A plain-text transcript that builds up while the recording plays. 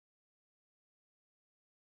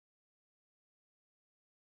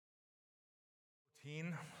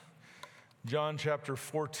14, John chapter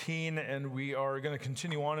 14, and we are going to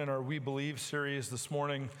continue on in our We Believe series this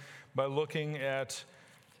morning by looking at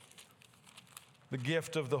the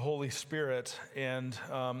gift of the Holy Spirit. And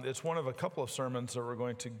it's one of a couple of sermons that we're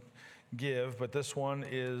going to give, but this one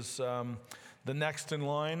is the next in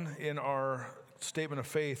line in our statement of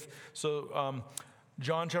faith. So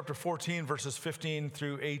John chapter 14, verses 15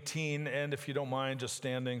 through 18, and if you don't mind, just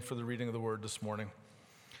standing for the reading of the word this morning.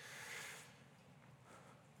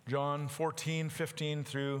 John 14, 15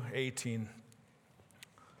 through 18.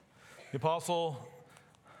 The apostle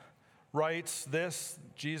writes this,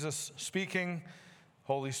 Jesus speaking,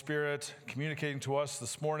 Holy Spirit communicating to us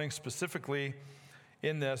this morning, specifically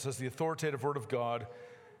in this as the authoritative word of God.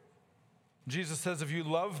 Jesus says, if you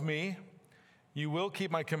love me, you will keep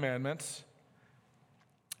my commandments,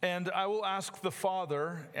 and I will ask the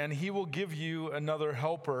Father, and he will give you another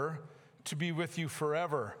helper to be with you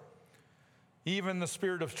forever. Even the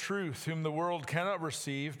Spirit of truth, whom the world cannot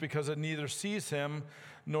receive because it neither sees him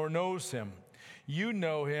nor knows him. You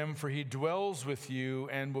know him, for he dwells with you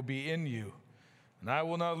and will be in you. And I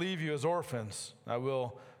will not leave you as orphans. I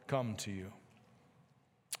will come to you.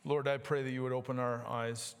 Lord, I pray that you would open our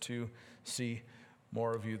eyes to see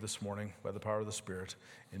more of you this morning by the power of the Spirit.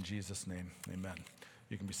 In Jesus' name, amen.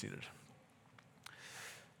 You can be seated.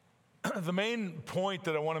 The main point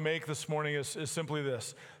that I want to make this morning is simply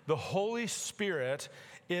this. The Holy Spirit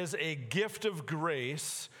is a gift of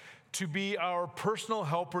grace to be our personal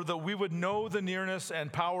helper, that we would know the nearness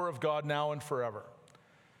and power of God now and forever.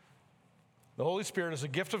 The Holy Spirit is a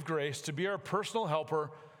gift of grace to be our personal helper,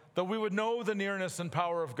 that we would know the nearness and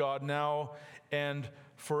power of God now and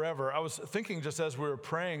forever. I was thinking just as we were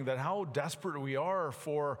praying that how desperate we are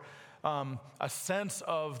for a sense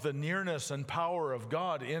of the nearness and power of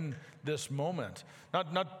God in this moment.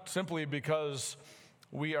 Not simply because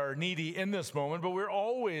we are needy in this moment, but we're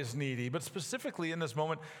always needy. But specifically in this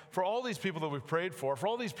moment, for all these people that we've prayed for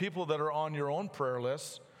all these people that are on your own prayer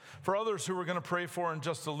lists, for others who we're going to pray for in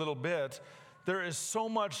just a little bit, there is so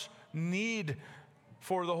much need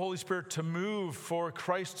for the Holy Spirit to move, for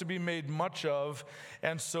Christ to be made much of,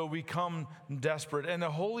 and so we come desperate. And the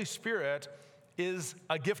Holy Spirit is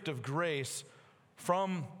a gift of grace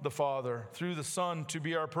from the Father through the Son to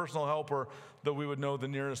be our personal helper, that we would know the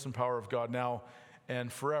nearness and power of God now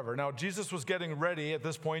and forever. Now, Jesus was getting ready at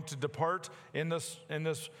this point to depart in this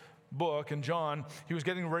book, in John. He was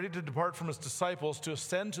getting ready to depart from his disciples to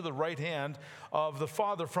ascend to the right hand of the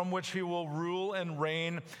Father, from which he will rule and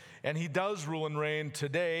reign, and he does rule and reign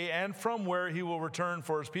today, and from where he will return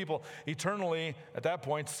for his people eternally, at that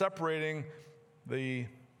point, separating the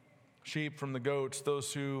sheep from the goats,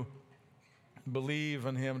 those who believe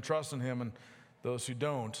in him, trust in him, and those who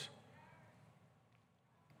don't.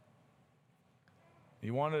 He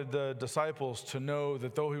wanted the disciples to know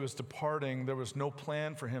that though he was departing, there was no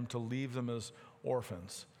plan for him to leave them as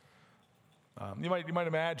orphans. You might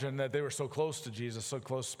imagine that they were so close to Jesus, so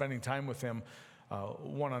close, spending time with him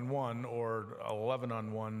one-on-one or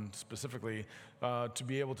 11-on-1 specifically, to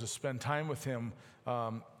be able to spend time with him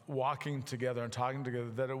walking together and talking together,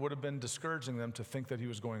 that it would have been discouraging them to think that he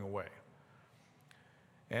was going away.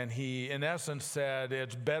 And he, in essence, said,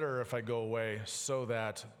 it's better if I go away so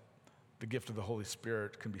that the gift of the Holy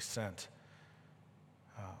Spirit can be sent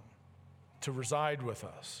to reside with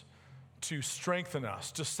us, to strengthen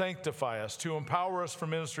us, to sanctify us, to empower us for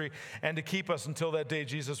ministry, and to keep us until that day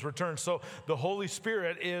Jesus returns. So the Holy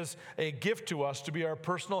Spirit is a gift to us to be our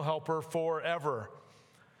personal helper forever.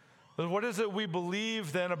 What is it we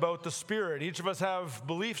believe then about the Spirit? Each of us have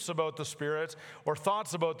beliefs about the Spirit or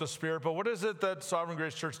thoughts about the Spirit, but what is it that Sovereign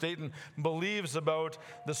Grace Church Dayton believes about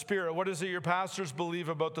the Spirit? What is it your pastors believe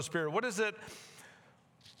about the Spirit? What is it,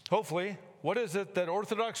 hopefully, what is it that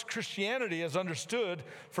Orthodox Christianity has understood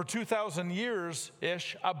for 2,000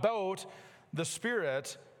 years-ish about the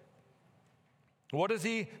Spirit? What has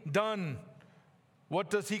he done? What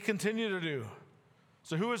does he continue to do?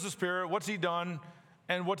 So who is the Spirit? What's he done?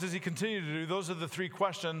 And what does he continue to do? Those are the three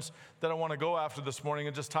questions that I want to go after this morning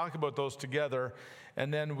and just talk about those together,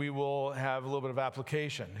 and then we will have a little bit of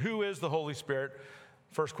application. Who is the Holy Spirit?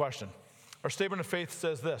 First question. Our statement of faith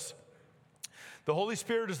says this: the Holy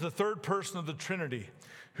Spirit is the third person of the Trinity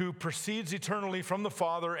who proceeds eternally from the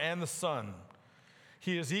Father and the Son.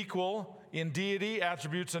 He is equal in deity,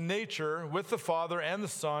 attributes, and nature with the Father and the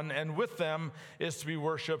Son, and with them is to be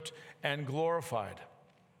worshiped and glorified.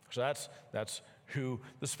 So that's who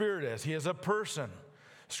the Spirit is. He is a person.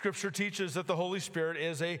 Scripture teaches that the Holy Spirit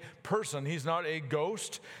is a person. He's not a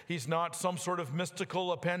ghost. He's not some sort of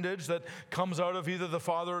mystical appendage that comes out of either the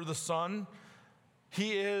Father or the Son.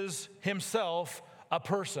 He is himself a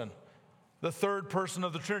person. the third person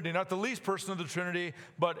of the Trinity, not the least person of the Trinity,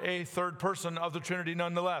 but a third person of the Trinity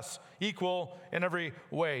nonetheless, equal in every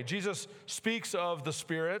way. Jesus speaks of the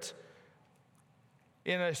Spirit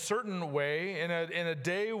in a certain way, in a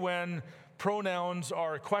day when pronouns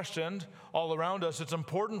are questioned all around us. It's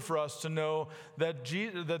important for us to know that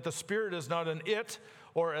that the Spirit is not an it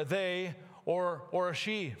or a they or a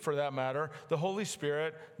she, for that matter. The Holy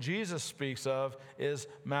Spirit Jesus speaks of is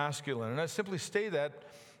masculine. And I simply state that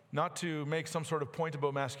not to make some sort of point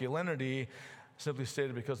about masculinity, simply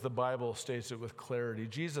stated because the Bible states it with clarity.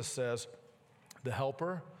 Jesus says, the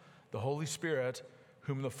Helper, the Holy Spirit,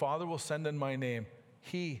 whom the Father will send in my name,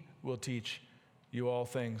 he will teach you all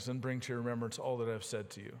things and bring to your remembrance all that I have said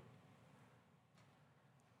to you.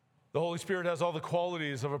 The Holy Spirit has all the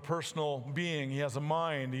qualities of a personal being. He has a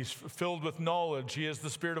mind. He's filled with knowledge. He is the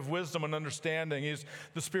Spirit of wisdom and understanding. He's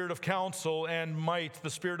the Spirit of counsel and might, the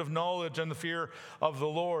Spirit of knowledge and the fear of the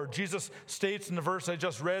Lord. Jesus states in the verse I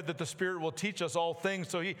just read that the Spirit will teach us all things,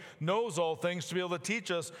 so he knows all things to be able to teach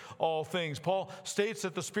us all things. Paul states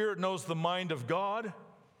that the Spirit knows the mind of God,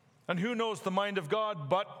 and who knows the mind of God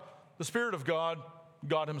but the Spirit of God,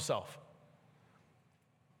 God himself.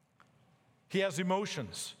 He has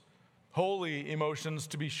emotions. Holy emotions,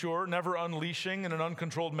 to be sure, never unleashing in an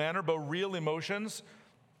uncontrolled manner, but real emotions,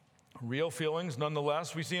 real feelings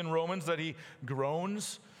nonetheless. We see in Romans that he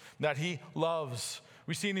groans, that he loves.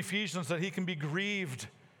 We see in Ephesians that he can be grieved.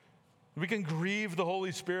 We can grieve the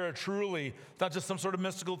Holy Spirit truly. It's not just some sort of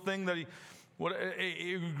mystical thing that he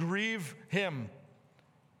grieve him.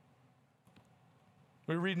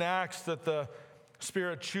 We read in Acts that the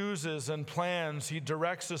Spirit chooses and plans. He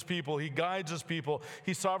directs his people. He guides his people.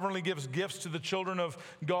 He sovereignly gives gifts to the children of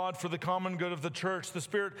God for the common good of the church. The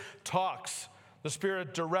Spirit talks. The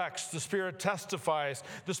Spirit directs. The Spirit testifies.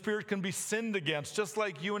 The Spirit can be sinned against, just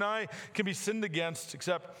like you and I can be sinned against,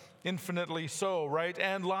 except infinitely so, right?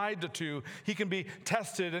 And lied to. He can be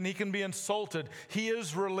tested and he can be insulted. He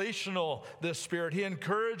is relational, this Spirit. He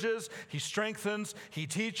encourages, he strengthens, he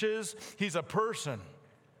teaches. He's a person.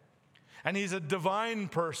 And he's a divine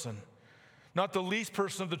person, not the least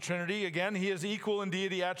person of the Trinity. Again, he is equal in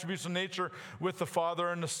deity, attributes, and nature with the Father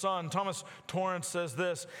and the Son. Thomas Torrance says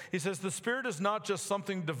this. He says, the Spirit is not just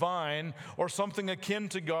something divine or something akin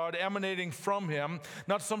to God emanating from him,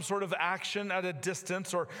 not some sort of action at a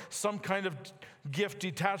distance or some kind of gift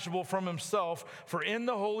detachable from himself. For in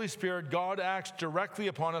the Holy Spirit, God acts directly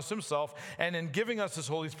upon us himself, and in giving us his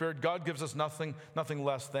Holy Spirit, God gives us nothing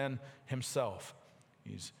less than himself.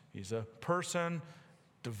 He's a person,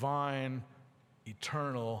 divine,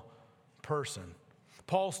 eternal person.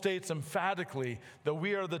 Paul states emphatically that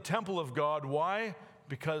we are the temple of God. Why?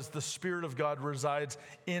 Because the Spirit of God resides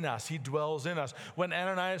in us. He dwells in us. When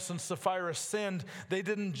Ananias and Sapphira sinned, they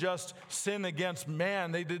didn't just sin against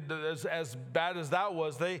man. They did, as bad as that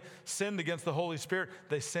was, they sinned against the Holy Spirit.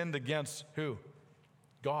 They sinned against who?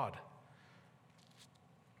 God.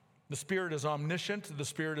 The Spirit is omniscient. The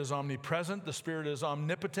Spirit is omnipresent. The Spirit is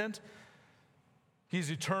omnipotent. He's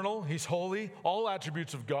eternal. He's holy. All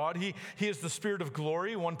attributes of God. He is the Spirit of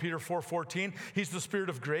glory, 1 Peter 4:14. He's the Spirit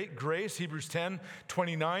of great grace, Hebrews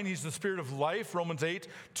 10:29. He's the Spirit of life, Romans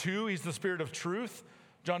 8:2. He's the Spirit of truth,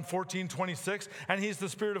 John 14:26. And he's the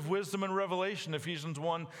Spirit of wisdom and revelation, Ephesians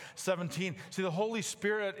 1:17. See, the Holy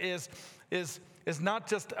Spirit is not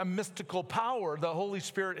just a mystical power. The Holy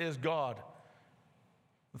Spirit is God,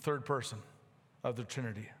 the third person of the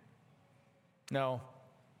Trinity. Now,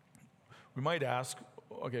 we might ask,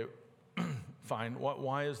 okay, fine,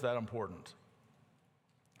 why is that important?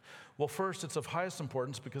 Well, first, it's of highest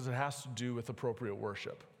importance because it has to do with appropriate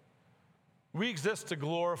worship. We exist to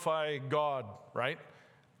glorify God, right?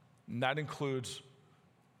 And that includes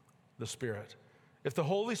the Spirit. If the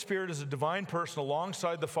Holy Spirit is a divine person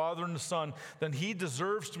alongside the Father and the Son, then he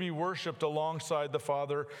deserves to be worshiped alongside the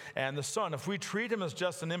Father and the Son. If we treat him as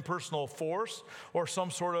just an impersonal force or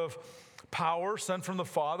some sort of power sent from the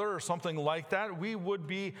Father or something like that, we would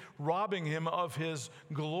be robbing him of his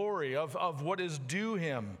glory, of what is due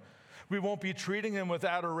him. We won't be treating him with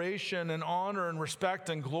adoration and honor and respect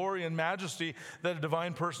and glory and majesty that a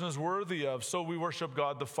divine person is worthy of. So we worship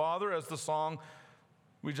God the Father, as the song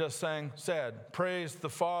we just sang said. Praise the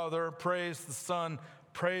Father, praise the Son,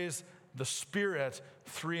 praise the Spirit,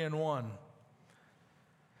 3 in 1.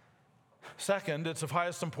 Second, it's of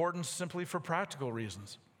highest importance simply for practical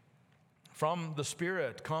reasons. From the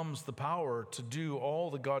Spirit comes the power to do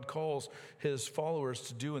all that God calls his followers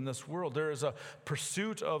to do in this world. There is a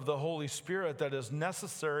pursuit of the Holy Spirit that is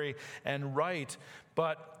necessary and right,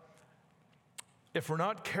 but if we're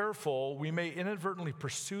not careful, we may inadvertently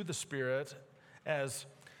pursue the Spirit as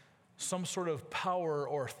some sort of power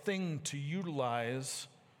or thing to utilize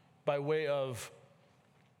by way of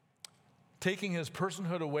taking his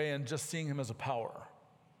personhood away and just seeing him as a power.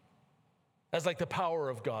 As like the power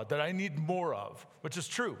of God that I need more of, which is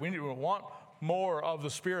true. We want more of the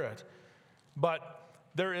Spirit. But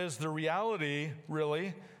there is the reality,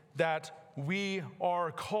 really, that we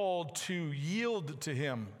are called to yield to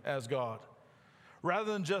him as God.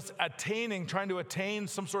 Rather than just trying to attain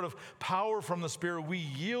some sort of power from the Spirit, we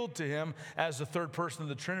yield to him as the third person of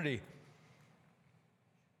the Trinity.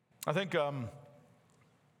 I think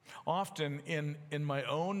often in my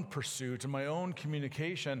own pursuit, in my own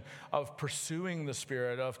communication of pursuing the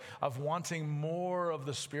Spirit, of wanting more of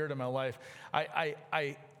the Spirit in my life,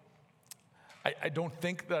 I don't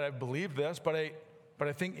think that I believe this, but I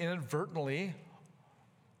think inadvertently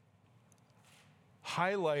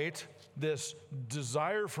highlight this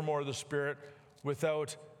desire for more of the Spirit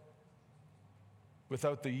without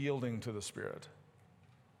the yielding to the Spirit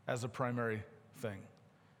as a primary thing.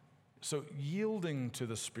 So yielding to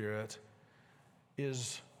the Spirit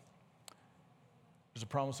is a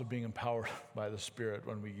promise of being empowered by the Spirit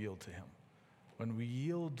when we yield to him. When we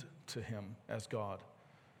yield to him as God,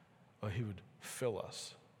 he would fill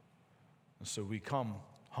us. And so we come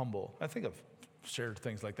humble. I think I've shared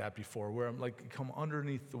things like that before, where I'm like, come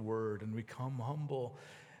underneath the word and we come humble.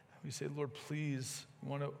 We say, Lord, please, I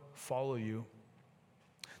want to follow you.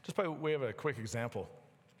 Just by way of a quick example.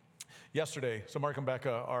 Yesterday, so Mark and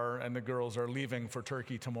Becca and the girls are leaving for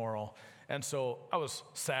Turkey tomorrow. And so I was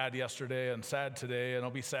sad yesterday and sad today, and I'll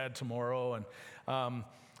be sad tomorrow.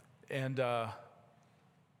 And I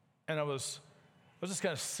was just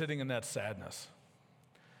kind of sitting in that sadness.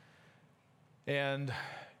 And,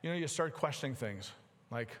 you start questioning things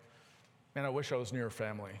like, man, I wish I was near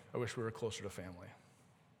family. I wish we were closer to family.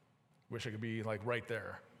 Wish I could be like right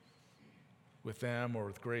there with them or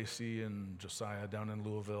with Gracie and Josiah down in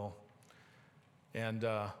Louisville. And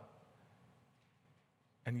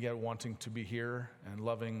yet wanting to be here and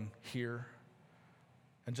loving here.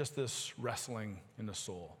 And just this wrestling in the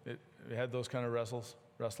soul. It had those kind of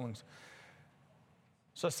wrestlings.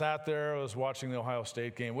 So I sat there, I was watching the Ohio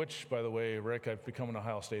State game, which, by the way, Rick, I've become an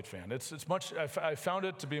Ohio State fan. I found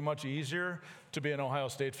it to be much easier to be an Ohio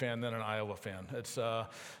State fan than an Iowa fan.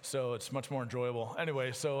 So it's much more enjoyable.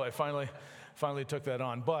 Anyway, so I finally took that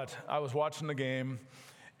on. But I was watching the game,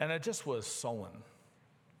 and I just was sullen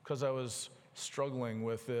because I was struggling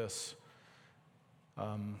with this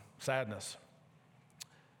sadness.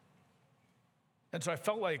 And so I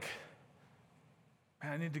felt like,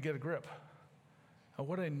 man, I need to get a grip. And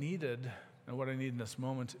what I needed, and what I need in this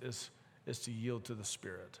moment is to yield to the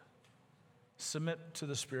Spirit. Submit to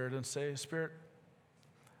the Spirit and say, Spirit,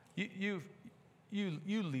 you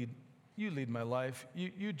lead my life.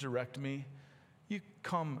 You direct me. You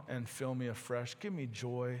come and fill me afresh. Give me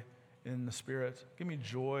joy in the Spirit. Give me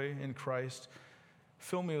joy in Christ.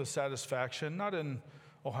 Fill me with satisfaction, not in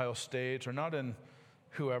Ohio State or not in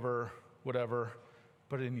whoever, whatever,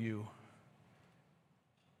 but in you.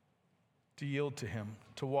 To yield to him,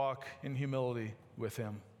 to walk in humility with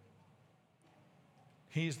him.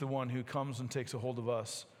 He's the one who comes and takes a hold of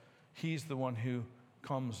us. He's the one who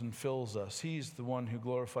comes and fills us. He's the one who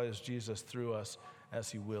glorifies Jesus through us as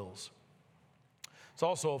he wills. It's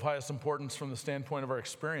also of highest importance from the standpoint of our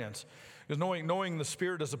experience. Because knowing the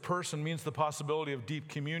Spirit as a person means the possibility of deep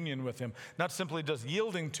communion with him. Not simply just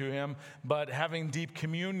yielding to him, but having deep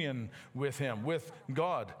communion with him, with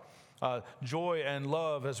God. Joy and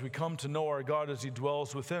love as we come to know our God as he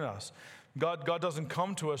dwells within us. God doesn't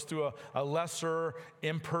come to us through a lesser,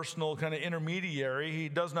 impersonal kind of intermediary. He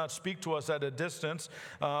does not speak to us at a distance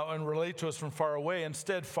and relate to us from far away.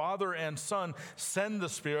 Instead, Father and Son send the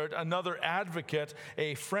Spirit, another advocate,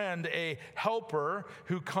 a friend, a helper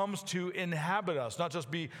who comes to inhabit us, not just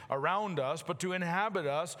be around us, but to inhabit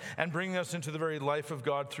us and bring us into the very life of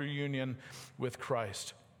God through union with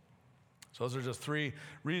Christ. So those are just three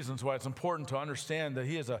reasons why it's important to understand that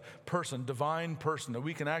he is a person, divine person, that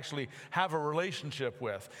we can actually have a relationship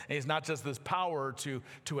with. And he's not just this power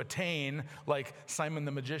to attain like Simon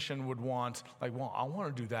the magician would want. Like, well, I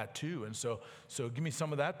want to do that too. And so give me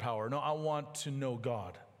some of that power. No, I want to know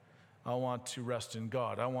God. I want to rest in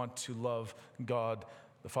God. I want to love God,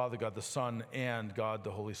 the Father, God, the Son, and God,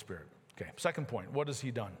 the Holy Spirit. Okay, second point. What has he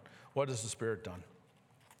done? What has the Spirit done?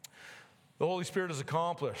 The Holy Spirit has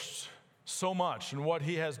accomplished so much, and what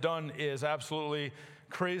he has done is absolutely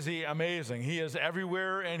crazy amazing. He is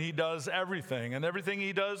everywhere and he does everything, and everything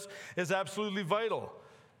he does is absolutely vital.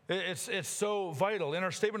 It's so vital. In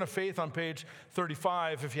our statement of faith on page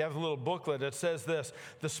 35, if you have the little booklet, it says this: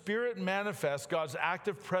 the Spirit manifests God's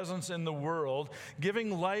active presence in the world,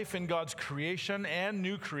 giving life in God's creation and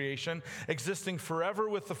new creation, existing forever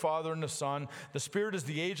with the Father and the Son. The Spirit is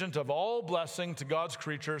the agent of all blessing to God's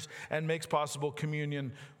creatures and makes possible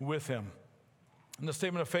communion with Him. And the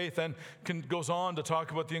statement of faith then goes on to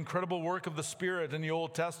talk about the incredible work of the Spirit in the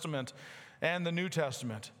Old Testament and the New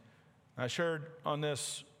Testament. I shared on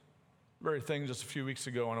this very thing just a few weeks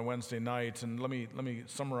ago on a Wednesday night, and let me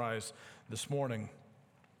summarize this morning.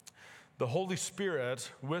 The Holy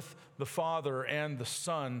Spirit, with the Father and the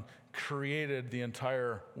Son, created the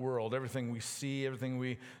entire world, everything we see, everything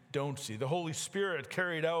we don't see. The Holy Spirit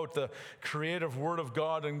carried out the creative word of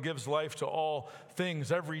God and gives life to all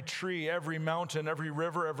things, every tree, every mountain, every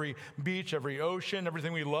river, every beach, every ocean,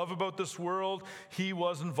 everything we love about this world. He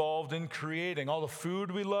was involved in creating all the food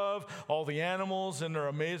we love, all the animals and their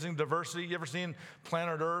amazing diversity. You ever seen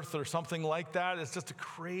Planet Earth or something like that? It's just a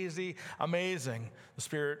crazy, amazing, the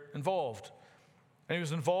Spirit involved. And He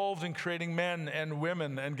was involved in creating men and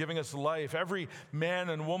women and giving us life. Every man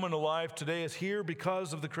and woman alive today is here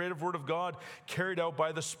because of the creative word of God carried out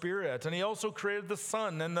by the Spirit. And He also created the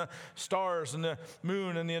sun and the stars and the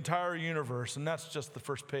moon and the entire universe. And that's just the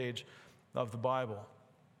first page of the Bible.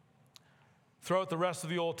 Throughout the rest of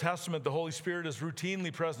the Old Testament, the Holy Spirit is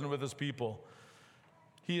routinely present with His people.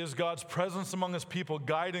 He is God's presence among His people,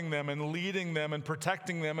 guiding them and leading them and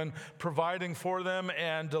protecting them and providing for them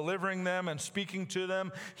and delivering them and speaking to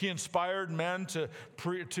them. He inspired men to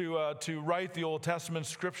write the Old Testament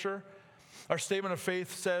scripture. Our statement of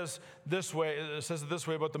faith says it this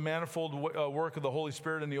way about the manifold work of the Holy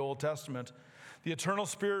Spirit in the Old Testament. The eternal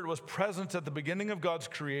Spirit was present at the beginning of God's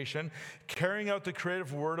creation, carrying out the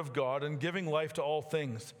creative word of God and giving life to all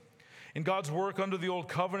things. In God's work under the Old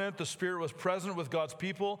Covenant, the Spirit was present with God's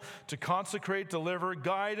people to consecrate, deliver,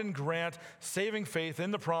 guide, and grant saving faith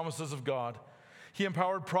in the promises of God. He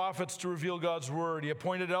empowered prophets to reveal God's word. He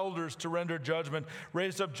appointed elders to render judgment,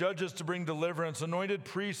 raised up judges to bring deliverance, anointed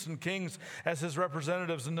priests and kings as His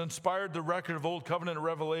representatives, and inspired the record of Old Covenant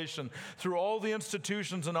revelation. Through all the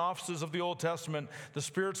institutions and offices of the Old Testament, the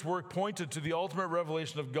Spirit's work pointed to the ultimate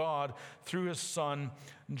revelation of God through His Son,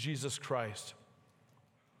 Jesus Christ.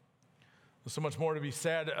 There's so much more to be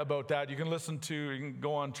said about that. You can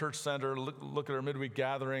go on Church Center, look at our midweek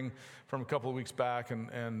gathering from a couple of weeks back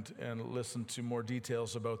and listen to more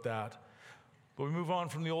details about that. But we move on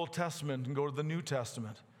from the Old Testament and go to the New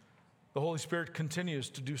Testament. The Holy Spirit continues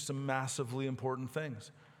to do some massively important things.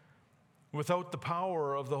 Without the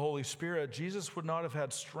power of the Holy Spirit, Jesus would not have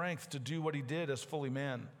had strength to do what He did as fully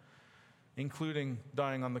man, including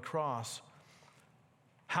dying on the cross.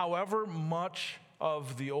 However much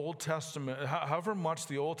the Old Testament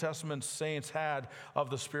saints had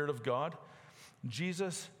of the Spirit of God,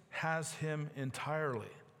 Jesus has Him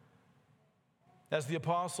entirely. As the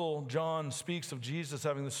Apostle John speaks of Jesus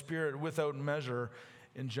having the Spirit without measure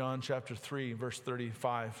in John chapter 3, verse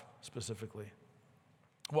 35 specifically.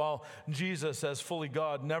 While Jesus, as fully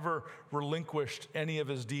God, never relinquished any of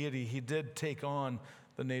His deity, He did take on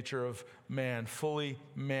the nature of man, fully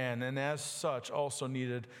man, and as such also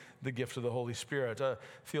needed the gift of the Holy Spirit. A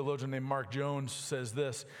theologian named Mark Jones says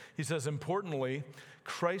this. He says, importantly,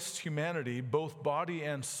 Christ's humanity, both body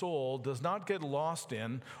and soul, does not get lost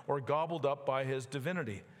in or gobbled up by His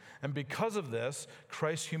divinity. And because of this,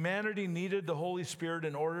 Christ's humanity needed the Holy Spirit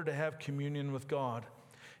in order to have communion with God.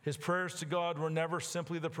 His prayers to God were never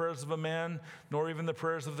simply the prayers of a man, nor even the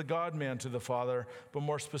prayers of the God-man to the Father, but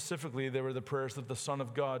more specifically, they were the prayers of the Son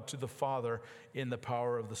of God to the Father in the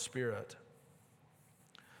power of the Spirit.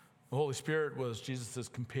 The Holy Spirit was Jesus'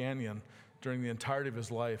 companion during the entirety of His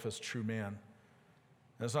life as true man.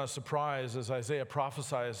 And it's not a surprise as Isaiah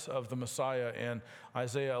prophesies of the Messiah in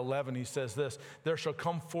Isaiah 11. He says this, there shall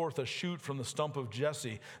come forth a shoot from the stump of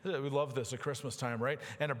Jesse. We love this at Christmas time, right?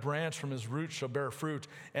 And a branch from his roots shall bear fruit,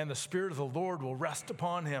 and the Spirit of the Lord will rest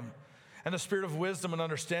upon him. And the Spirit of wisdom and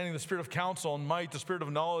understanding, the Spirit of counsel and might, the Spirit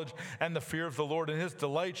of knowledge and the fear of the Lord. And his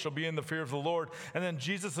delight shall be in the fear of the Lord. And then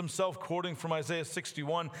Jesus Himself, quoting from Isaiah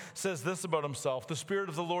 61, says this about Himself, the Spirit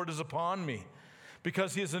of the Lord is upon me,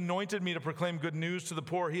 because He has anointed me to proclaim good news to the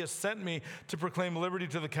poor. He has sent me to proclaim liberty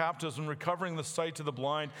to the captives and recovering the sight to the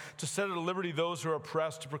blind, to set at liberty those who are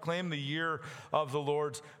oppressed, to proclaim the year of the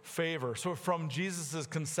Lord's favor. So from Jesus'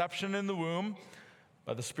 conception in the womb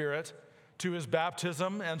by the Spirit, to His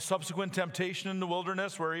baptism and subsequent temptation in the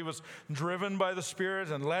wilderness, where He was driven by the Spirit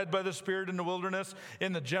and led by the Spirit in the wilderness,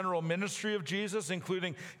 in the general ministry of Jesus,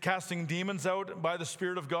 including casting demons out by the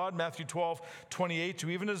Spirit of God, Matthew 12:28, to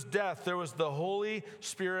even His death, there was the Holy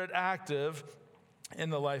Spirit active in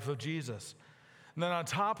the life of Jesus. And then on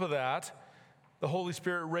top of that, the Holy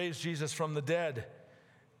Spirit raised Jesus from the dead.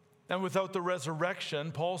 And without the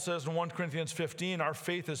resurrection, Paul says in 1 Corinthians 15, our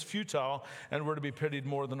faith is futile and we're to be pitied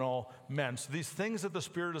more than all men. So these things that the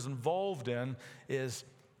Spirit is involved in is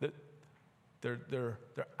that they're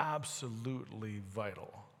absolutely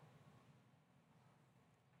vital.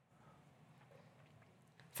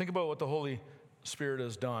 Think about what the Holy Spirit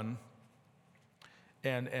has done,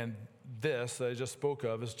 and this that I just spoke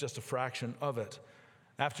of is just a fraction of it.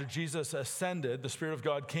 After Jesus ascended, the Spirit of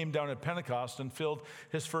God came down at Pentecost and filled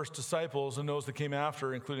his first disciples and those that came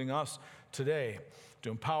after, including us today,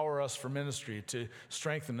 to empower us for ministry, to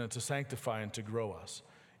strengthen and to sanctify and to grow us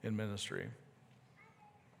in ministry.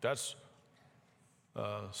 That's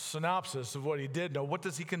a synopsis of what he did. Now, what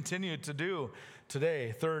does he continue to do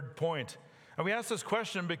today? Third point. And we ask this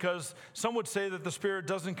question because some would say that the Spirit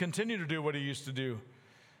doesn't continue to do what he used to do.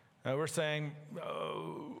 We're saying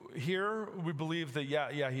here we believe that,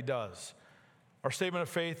 yeah, he does. Our statement of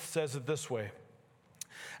faith says it this way.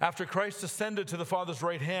 After Christ ascended to the Father's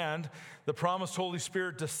right hand, the promised Holy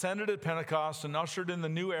Spirit descended at Pentecost and ushered in the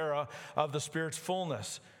new era of the Spirit's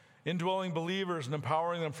fullness, indwelling believers and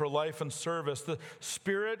empowering them for life and service. The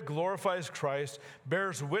Spirit glorifies Christ,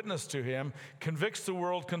 bears witness to him, convicts the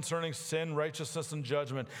world concerning sin, righteousness, and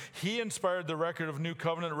judgment. He inspired the record of new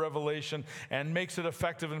covenant revelation and makes it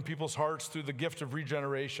effective in people's hearts through the gift of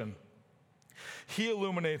regeneration. He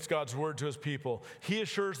illuminates God's word to his people. He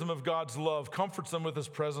assures them of God's love, comforts them with his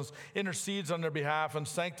presence, intercedes on their behalf, and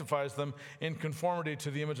sanctifies them in conformity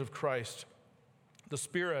to the image of Christ. The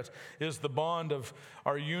Spirit is the bond of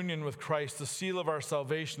our union with Christ, the seal of our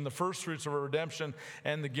salvation, the first fruits of our redemption,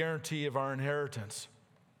 and the guarantee of our inheritance.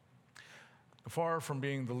 Far from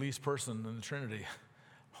being the least person in the Trinity,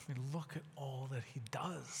 I mean, look at all that he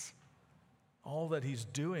does, all that he's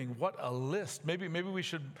doing. What a list. Maybe we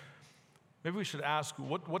should ask,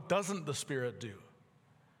 what doesn't the Spirit do?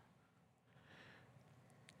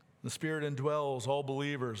 The Spirit indwells all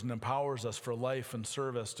believers and empowers us for life and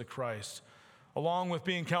service to Christ. Along with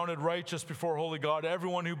being counted righteous before holy God,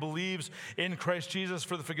 everyone who believes in Christ Jesus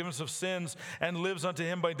for the forgiveness of sins and lives unto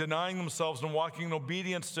him by denying themselves and walking in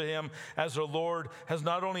obedience to him as their Lord has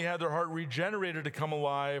not only had their heart regenerated to come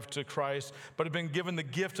alive to Christ, but have been given the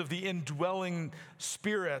gift of the indwelling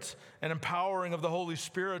Spirit and empowering of the Holy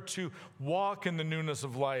Spirit to walk in the newness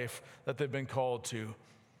of life that they've been called to.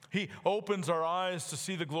 He opens our eyes to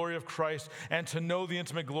see the glory of Christ and to know the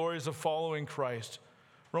intimate glories of following Christ.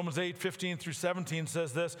 Romans 8:15-17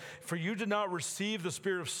 says this, for you did not receive the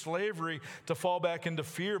spirit of slavery to fall back into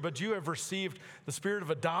fear, but you have received the spirit of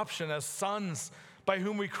adoption as sons, by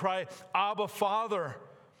whom we cry, Abba, Father.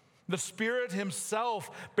 The Spirit himself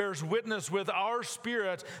bears witness with our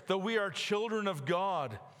spirit that we are children of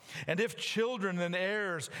God. And if children, then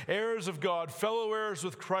heirs, heirs of God, fellow heirs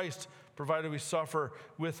with Christ, provided we suffer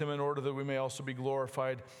with him in order that we may also be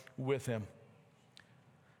glorified with him.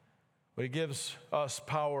 But he gives us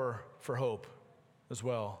power for hope as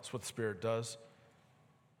well. That's what the Spirit does.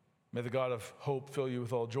 May the God of hope fill you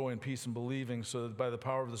with all joy and peace in believing, so that by the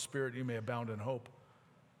power of the Spirit you may abound in hope.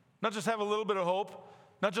 Not just have a little bit of hope,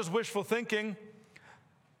 not just wishful thinking.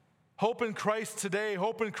 Hope in Christ today,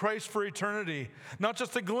 hope in Christ for eternity. Not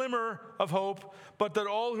just a glimmer of hope, but that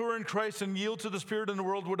all who are in Christ and yield to the Spirit in the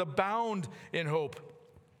world would abound in hope.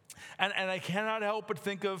 And I cannot help but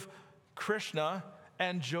think of Krishna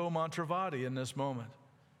and Joe Montravati in this moment.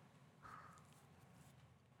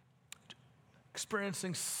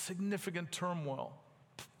 Experiencing significant turmoil,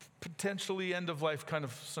 potentially end-of-life kind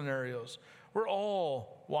of scenarios. We're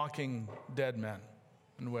all walking dead men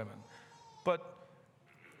and women. But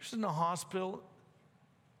she's in a hospital.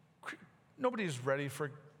 Nobody's ready for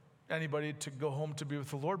anybody to go home to be with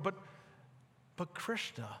the Lord, but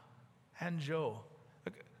Krishna and Joe.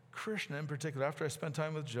 Krishna in particular, after I spent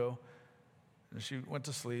time with Joe, and she went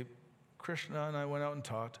to sleep, Krishna and I went out and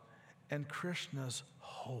talked, and Krishna's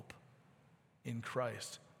hope in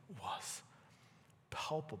Christ was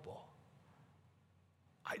palpable.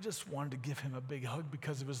 I just wanted to give him a big hug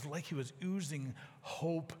because it was like he was oozing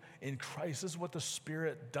hope in Christ. This is what the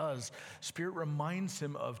Spirit does. Spirit reminds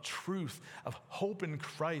him of truth, of hope in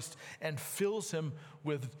Christ, and fills him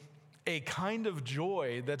with a kind of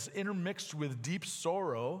joy that's intermixed with deep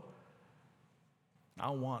sorrow.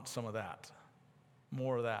 I want some of that.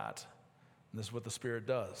 More of that. And this is what the Spirit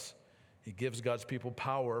does. He gives God's people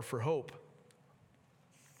power for hope.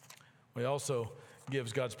 He also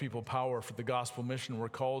gives God's people power for the gospel mission we're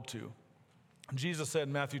called to. Jesus said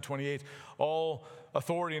in Matthew 28, all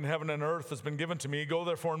authority in heaven and earth has been given to me. Go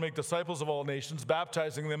therefore and make disciples of all nations,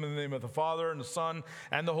 baptizing them in the name of the Father and the Son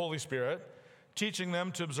and the Holy Spirit, teaching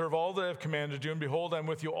them to observe all that I have commanded you, and behold, I'm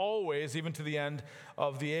with you always, even to the end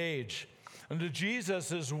of the age. And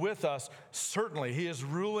Jesus is with us, certainly. He is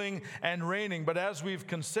ruling and reigning. But as we've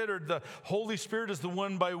considered, the Holy Spirit is the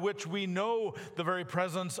one by which we know the very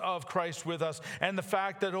presence of Christ with us, and the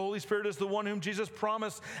fact that the Holy Spirit is the one whom Jesus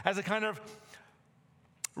promised as a kind of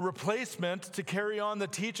replacement to carry on the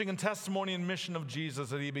teaching and testimony and mission of Jesus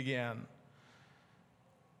that he began.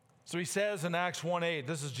 So he says in Acts 1:8,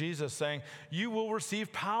 this is Jesus saying, you will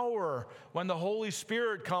receive power when the Holy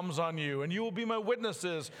Spirit comes on you, and you will be my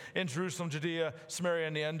witnesses in Jerusalem, Judea, Samaria,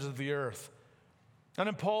 and the ends of the earth. And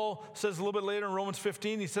then Paul says a little bit later in Romans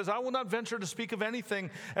 15, he says, I will not venture to speak of anything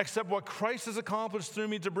except what Christ has accomplished through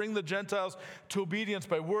me to bring the Gentiles to obedience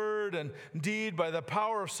by word and deed, by the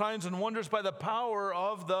power of signs and wonders, by the power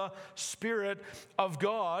of the Spirit of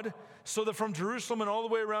God, so that from Jerusalem and all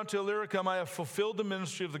the way around to Illyricum, I have fulfilled the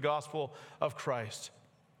ministry of the gospel of Christ.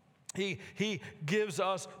 He gives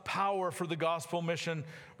us power for the gospel mission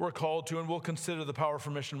we're called to, and we'll consider the power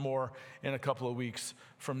for mission more in a couple of weeks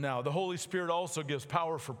from now. The Holy Spirit also gives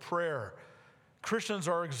power for prayer. Christians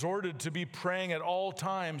are exhorted to be praying at all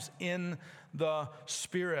times in the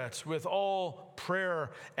Spirit with all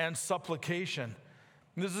prayer and supplication.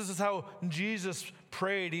 This is how Jesus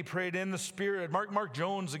prayed. He prayed in the Spirit. Mark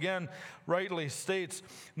Jones, again, rightly states,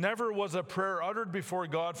 never was a prayer uttered before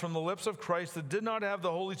God from the lips of Christ that did not have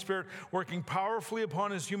the Holy Spirit working powerfully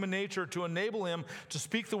upon his human nature to enable him to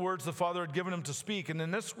speak the words the Father had given him to speak. And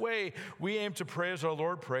in this way, we aim to pray as our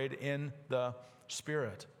Lord prayed in the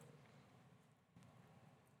Spirit.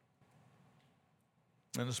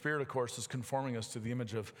 And the Spirit, of course, is conforming us to the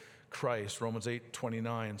image of Christ, Romans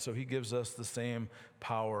 8:29. So he gives us the same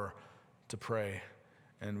power to pray.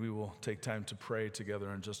 And we will take time to pray together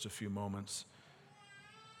in just a few moments.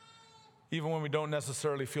 Even when we don't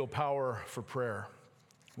necessarily feel power for prayer,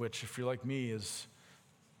 which, if you're like me, is,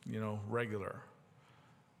 regular.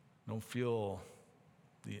 Don't feel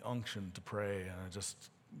the unction to pray, and I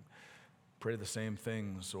just pray the same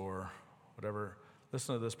things or whatever.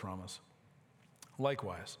 Listen to this promise.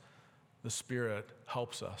 Likewise, the Spirit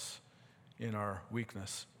helps us in our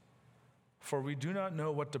weakness. For we do not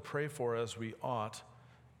know what to pray for as we ought,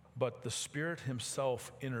 but the Spirit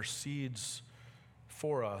himself intercedes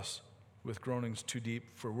for us with groanings too deep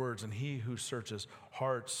for words. And he who searches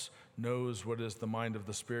hearts knows what is the mind of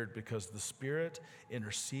the Spirit, because the Spirit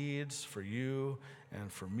intercedes for you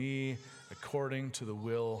and for me according to the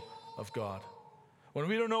will of God. When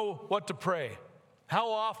we don't know what to pray, how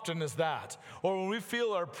often is that? Or when we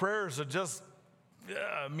feel our prayers are just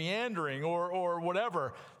meandering or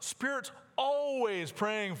whatever, Spirit's always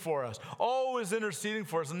praying for us, always interceding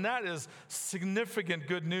for us, and that is significant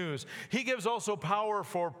good news. He gives also power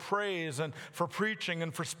for praise and for preaching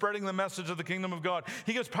and for spreading the message of the kingdom of God.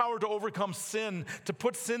 He gives power to overcome sin, to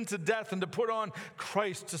put sin to death, and to put on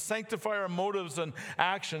Christ, to sanctify our motives and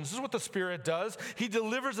actions. This is what the Spirit does. He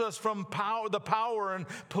delivers us from the power and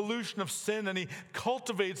pollution of sin, and he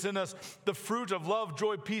cultivates in us the fruit of love,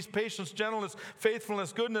 joy, peace, patience, gentleness,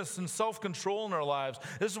 faithfulness, goodness, and self-control in our lives.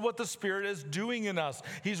 This is what the Spirit is doing in us.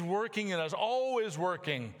 He's working in us, always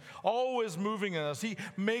working, always moving in us. He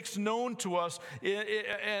makes known to us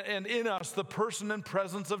and in us the person and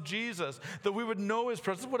presence of Jesus, that we would know his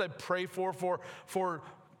presence. This is what I pray for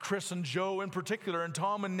Chris and Joe in particular, and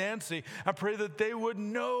Tom and Nancy. I pray that they would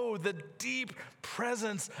know the deep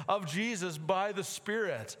presence of Jesus by the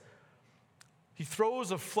Spirit. He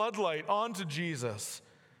throws a floodlight onto Jesus.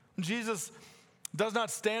 Jesus does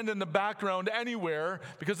not stand in the background anywhere,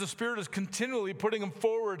 because the Spirit is continually putting him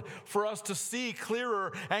forward for us to see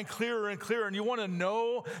clearer and clearer and clearer. And you want to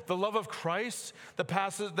know the love of Christ that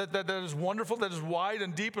passes, that is wonderful, that is wide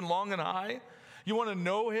and deep and long and high? You want to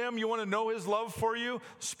know him? You want to know his love for you?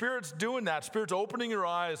 Spirit's doing that. Spirit's opening your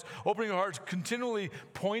eyes, opening your hearts, continually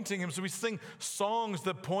pointing him. So we sing songs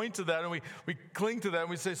that point to that, and we cling to that, and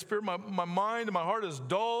we say, Spirit, my mind and my heart is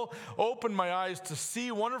dull. Open my eyes to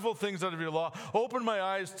see wonderful things out of your law. Open my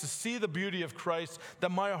eyes to see the beauty of Christ, that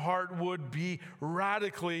my heart would be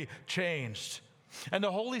radically changed. And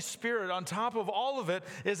the Holy Spirit, on top of all of it,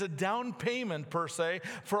 is a down payment, per se,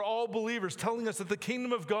 for all believers, telling us that the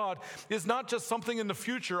kingdom of God is not just something in the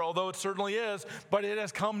future, although it certainly is, but it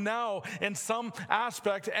has come now in some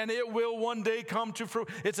aspect, and it will one day come to fruit.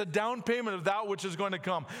 It's a down payment of that which is going to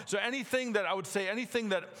come. So anything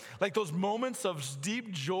that, like those moments of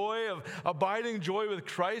deep joy, of abiding joy with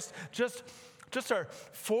Christ, just are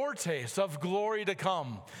foretastes of glory to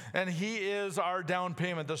come. And he is our down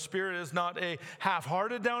payment. The Spirit is not a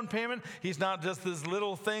half-hearted down payment. He's not just this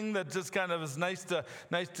little thing that just kind of is nice to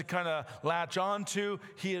kind of latch on to.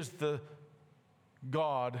 He is the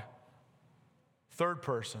God Third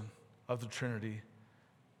person of the Trinity,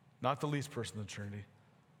 not the least person of the Trinity,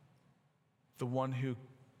 the one who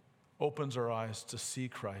opens our eyes to see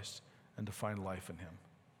Christ and to find life in him.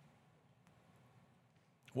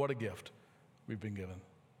 What a gift we've been given.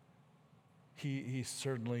 He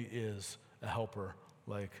certainly is a helper,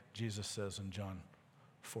 like Jesus says in John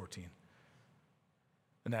 14.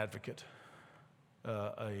 An advocate,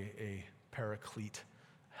 a paraclete,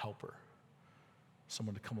 helper,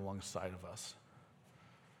 someone to come alongside of us,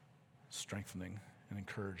 strengthening and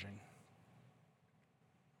encouraging.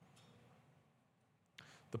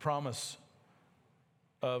 The promise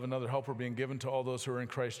of another helper being given to all those who are in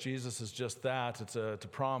Christ Jesus is just that. It's a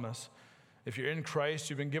promise. If you're in Christ,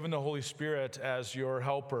 you've been given the Holy Spirit as your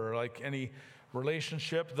helper. Like any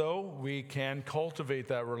relationship, though, we can cultivate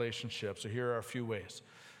that relationship. So here are a few ways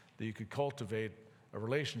that you could cultivate a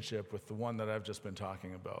relationship with the one that I've just been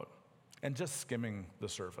talking about and just skimming the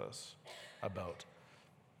surface about.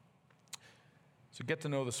 So get to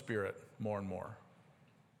know the Spirit more and more.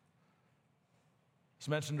 As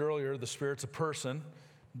mentioned earlier, the Spirit's a person,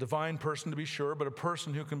 divine person to be sure, but a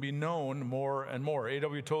person who can be known more and more.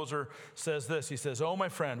 A.W. Tozer says this. He says, "Oh, my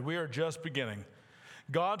friend, we are just beginning.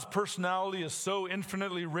 God's personality is so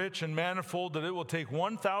infinitely rich and manifold that it will take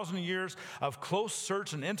 1,000 years of close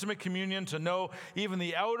search and intimate communion to know even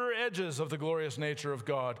the outer edges of the glorious nature of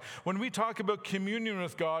God. When we talk about communion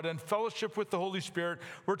with God and fellowship with the Holy Spirit,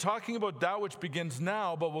 we're talking about that which begins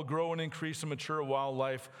now but will grow and increase and mature while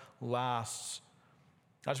life lasts.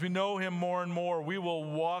 As we know him more and more, we will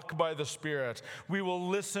walk by the Spirit. We will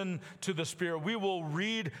listen to the Spirit. We will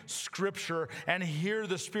read Scripture and hear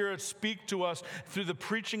the Spirit speak to us through the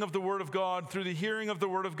preaching of the Word of God, through the hearing of the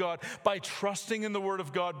Word of God, by trusting in the Word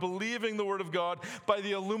of God, believing the Word of God, by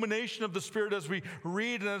the illumination of the Spirit as we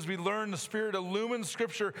read and as we learn. The Spirit illumines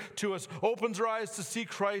Scripture to us, opens our eyes to see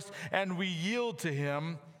Christ, and we yield to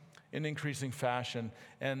him in increasing fashion.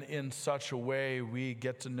 And in such a way, we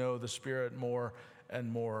get to know the Spirit more and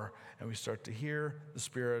more, and we start to hear the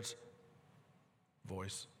Spirit's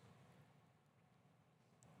voice.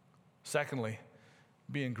 Secondly,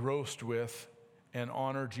 be engrossed with and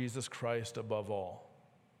honor Jesus Christ above all.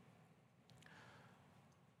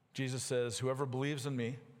 Jesus says, "Whoever believes in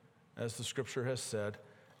me, as the Scripture has said,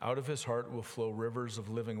 out of his heart will flow rivers of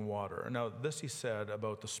living water." Now, this he said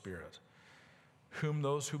about the Spirit, whom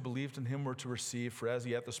those who believed in him were to receive, for as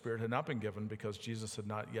yet the Spirit had not been given because Jesus had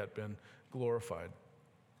not yet been glorified.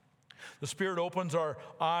 The Spirit opens our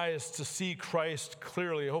eyes to see Christ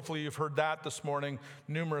clearly. Hopefully you've heard that this morning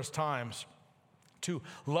numerous times. To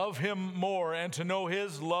love him more and to know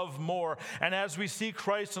his love more. And as we see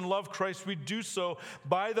Christ and love Christ, we do so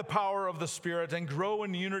by the power of the Spirit and grow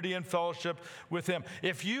in unity and fellowship with him.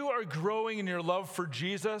 If you are growing in your love for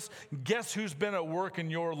Jesus, guess who's been at work in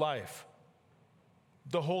your life?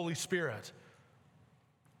 The Holy Spirit.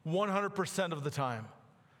 100% of the time.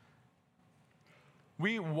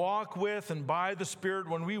 We walk with and by the Spirit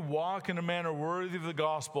when we walk in a manner worthy of the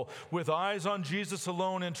gospel, with eyes on Jesus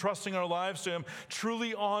alone, entrusting our lives to him,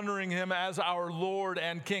 truly honoring him as our Lord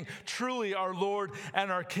and King, truly our Lord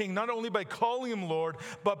and our King, not only by calling him Lord,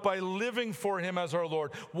 but by living for him as our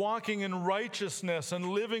Lord, walking in righteousness and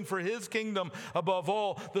living for his kingdom above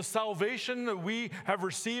all. The salvation that we have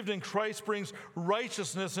received in Christ brings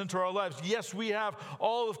righteousness into our lives. Yes, we have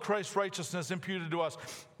all of Christ's righteousness imputed to us.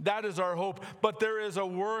 That is our hope. But there is a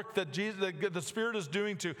work that the Spirit is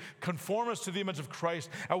doing to conform us to the image of Christ,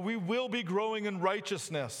 and we will be growing in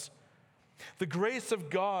righteousness. The grace of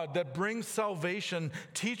God that brings salvation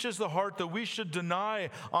teaches the heart that we should deny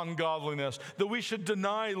ungodliness, that we should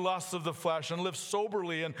deny lusts of the flesh and live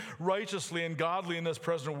soberly and righteously and godly in this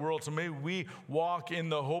present world. So may we walk in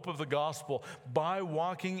the hope of the gospel by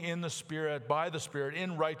walking in the Spirit, by the Spirit,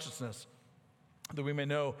 in righteousness, that we may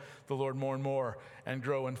know the Lord more and more and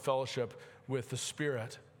grow in fellowship with the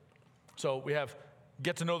Spirit. So we have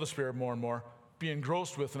get to know the Spirit more and more, be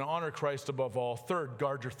engrossed with and honor Christ above all. Third,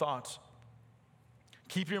 guard your thoughts.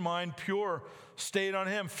 Keep your mind pure, stayed on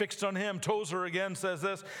him, fixed on him. Tozer again says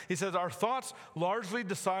this. He says, our thoughts largely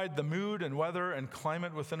decide the mood and weather and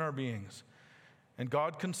climate within our beings. And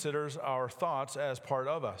God considers our thoughts as part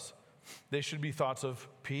of us. They should be thoughts of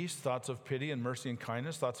peace, thoughts of pity and mercy and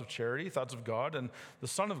kindness, thoughts of charity, thoughts of God and the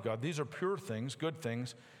Son of God. These are pure things, good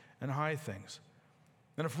things, and high things.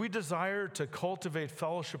 And if we desire to cultivate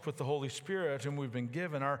fellowship with the Holy Spirit whom we've been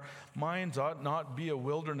given, our minds ought not be a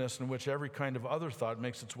wilderness in which every kind of other thought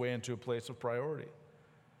makes its way into a place of priority.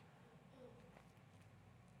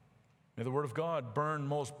 May the Word of God burn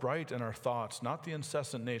most bright in our thoughts, not the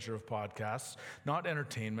incessant nature of podcasts, not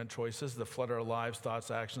entertainment choices that flood our lives,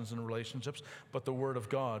 thoughts, actions, and relationships, but the Word of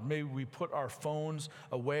God. May we put our phones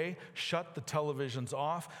away, shut the televisions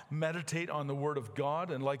off, meditate on the Word of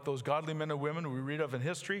God, and like those godly men and women we read of in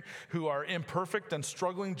history who are imperfect and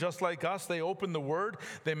struggling just like us, they opened the Word,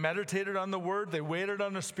 they meditated on the Word, they waited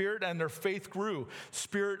on the Spirit, and their faith grew.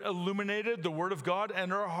 Spirit illuminated the Word of God,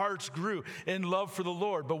 and our hearts grew in love for the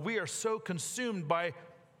Lord. But we are so consumed by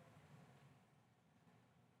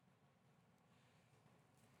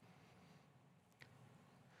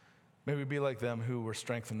may we be like them who were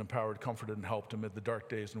strengthened, empowered, comforted, and helped amid the dark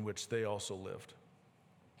days in which they also lived.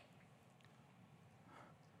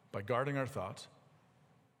 By guarding our thoughts,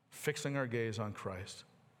 fixing our gaze on Christ.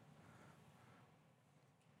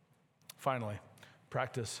 Finally,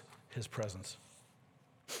 practice His presence.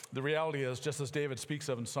 The reality is, just as David speaks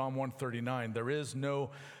of in Psalm 139, there is no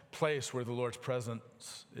place where the Lord's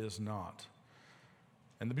presence is not.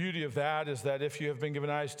 And the beauty of that is that if you have been given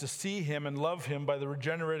eyes to see Him and love Him by the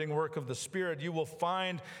regenerating work of the Spirit, you will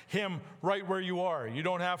find Him right where you are. You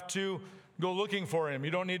don't have to go looking for Him. You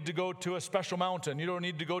don't need to go to a special mountain. You don't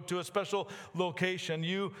need to go to a special location.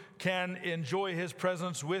 You can enjoy His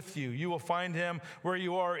presence with you. You will find Him where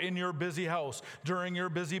you are in your busy house, during your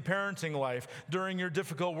busy parenting life, during your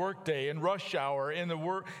difficult work day, in rush hour, in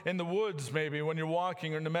the woods maybe when you're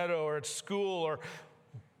walking or in the meadow or at school, or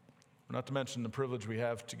not to mention the privilege we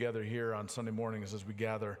have together here on Sunday mornings as we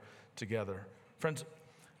gather together. Friends,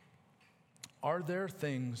 are there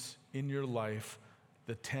things in your life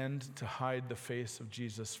that tend to hide the face of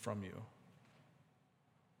Jesus from you?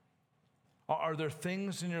 Are there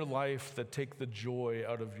things in your life that take the joy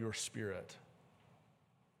out of your spirit?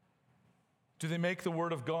 Do they make the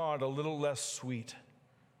Word of God a little less sweet?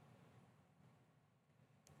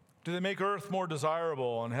 Do they make earth more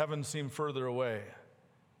desirable and heaven seem further away?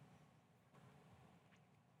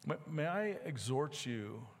 May I exhort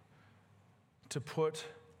you to put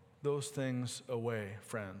those things away,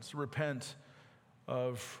 friends. Repent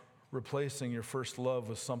of replacing your first love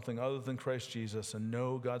with something other than Christ Jesus, and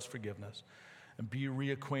know God's forgiveness, and be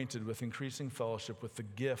reacquainted with increasing fellowship with the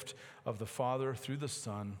gift of the Father through the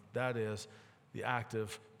Son, that is, the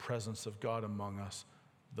active presence of God among us,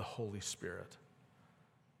 the Holy Spirit.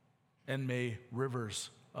 And may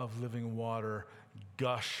rivers of living water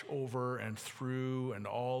gush over and through and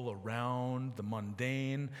all around the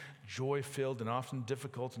mundane, joy-filled, and often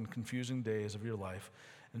difficult and confusing days of your life,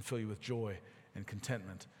 and fill you with joy and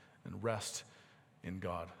contentment and rest in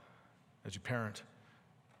God. As you parent,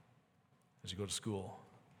 as you go to school,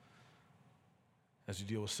 as you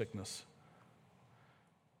deal with sickness,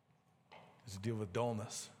 as you deal with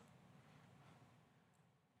dullness,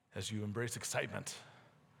 as you embrace excitement,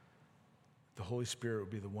 the Holy Spirit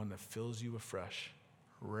will be the one that fills you afresh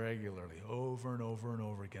regularly, over and over and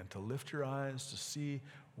over again, to lift your eyes to see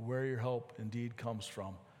where your help indeed comes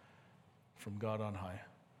from God on high.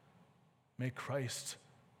 May Christ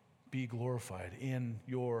be glorified in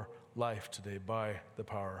your life today by the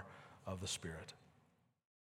power of the Spirit.